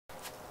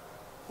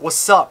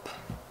What's up?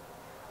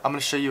 I'm gonna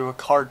show you a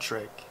card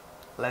trick.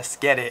 Let's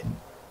get it.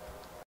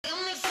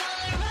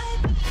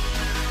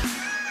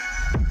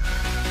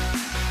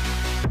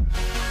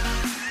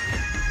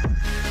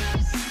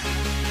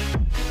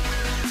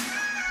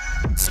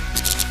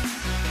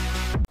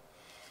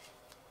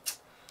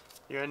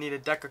 You're gonna need a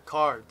deck of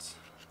cards.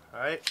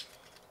 Alright?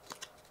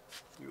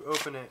 You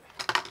open it.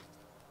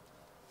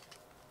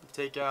 You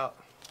take out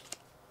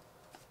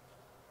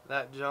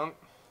that junk.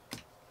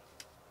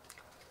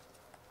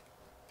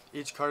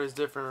 Each card is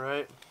different,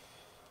 right?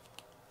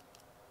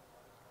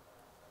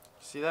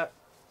 See that?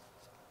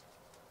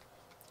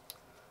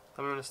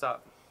 Tell me when to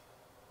stop.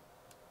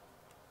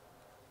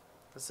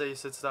 Let's say you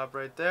said stop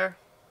right there.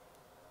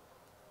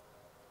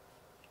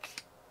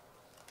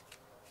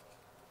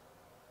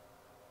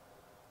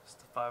 It's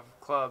the 5 of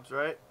clubs,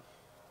 right?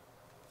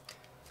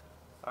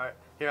 Alright,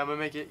 here I'm going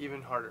to make it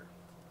even harder.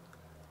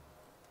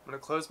 I'm going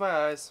to close my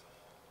eyes.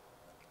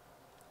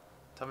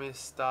 Tell me to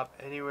stop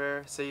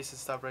anywhere. Say you said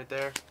stop right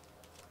there.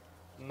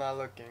 I'm not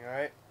looking,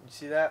 alright? You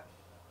see that?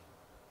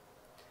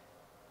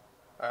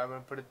 Alright, I'm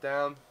going to put it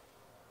down,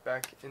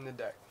 back in the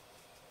deck.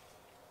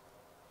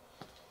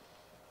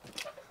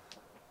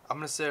 I'm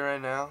going to say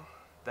right now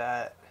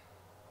that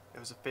it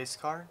was a face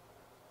card.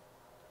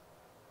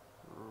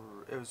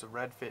 It was a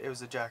red face. It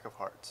was a Jack of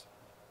Hearts.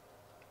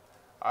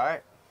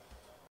 Alright.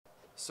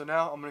 So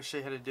now I'm going to show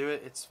you how to do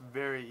it. It's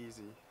very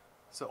easy.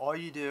 So all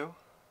you do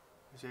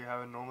is you have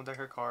a normal deck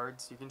of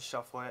cards. You can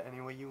shuffle it any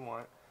way you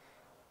want.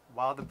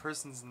 While the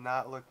person's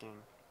not looking,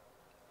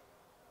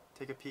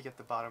 take a peek at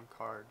the bottom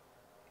card.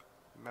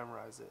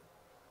 Memorize it.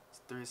 It's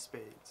 3 of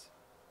spades.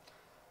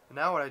 And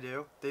now what I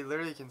do, they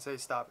literally can say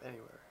stop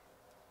anywhere.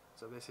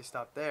 So if they say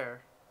stop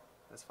there,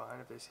 that's fine.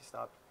 If they say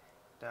stop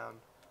down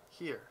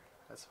here,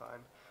 that's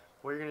fine.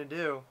 What you're going to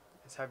do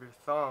is have your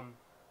thumb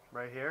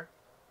right here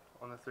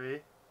on the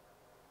 3.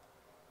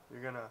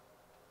 You're going to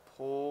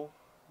pull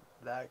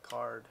that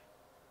card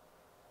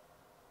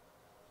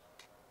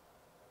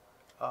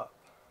up.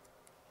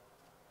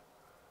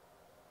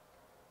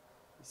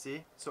 You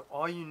see? So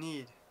all you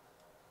need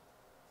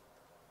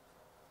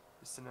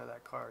is to know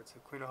that card. So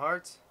Queen of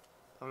Hearts,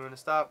 tell me when to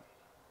stop.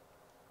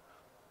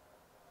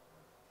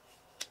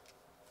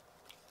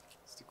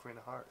 It's the Queen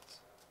of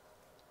Hearts.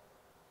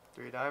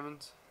 3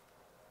 diamonds.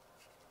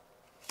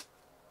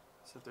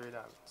 So 3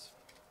 diamonds.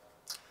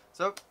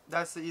 So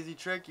that's the easy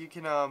trick. You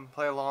can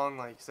play along,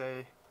 like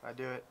say I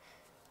do it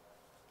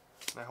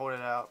and I hold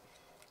it out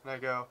and I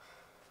go,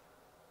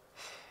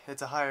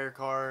 it's a higher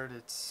card,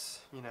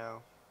 it's, you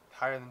know,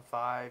 higher than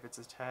 5, it's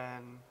a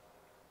 10,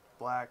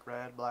 black,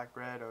 red,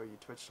 oh you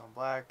twitched on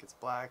black, it's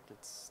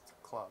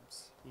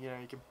clubs. You know,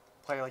 you can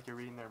play like you're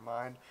reading their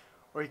mind,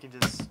 or you can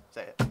just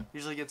say it.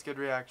 Usually gets good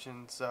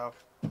reaction, so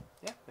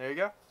yeah, there you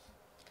go.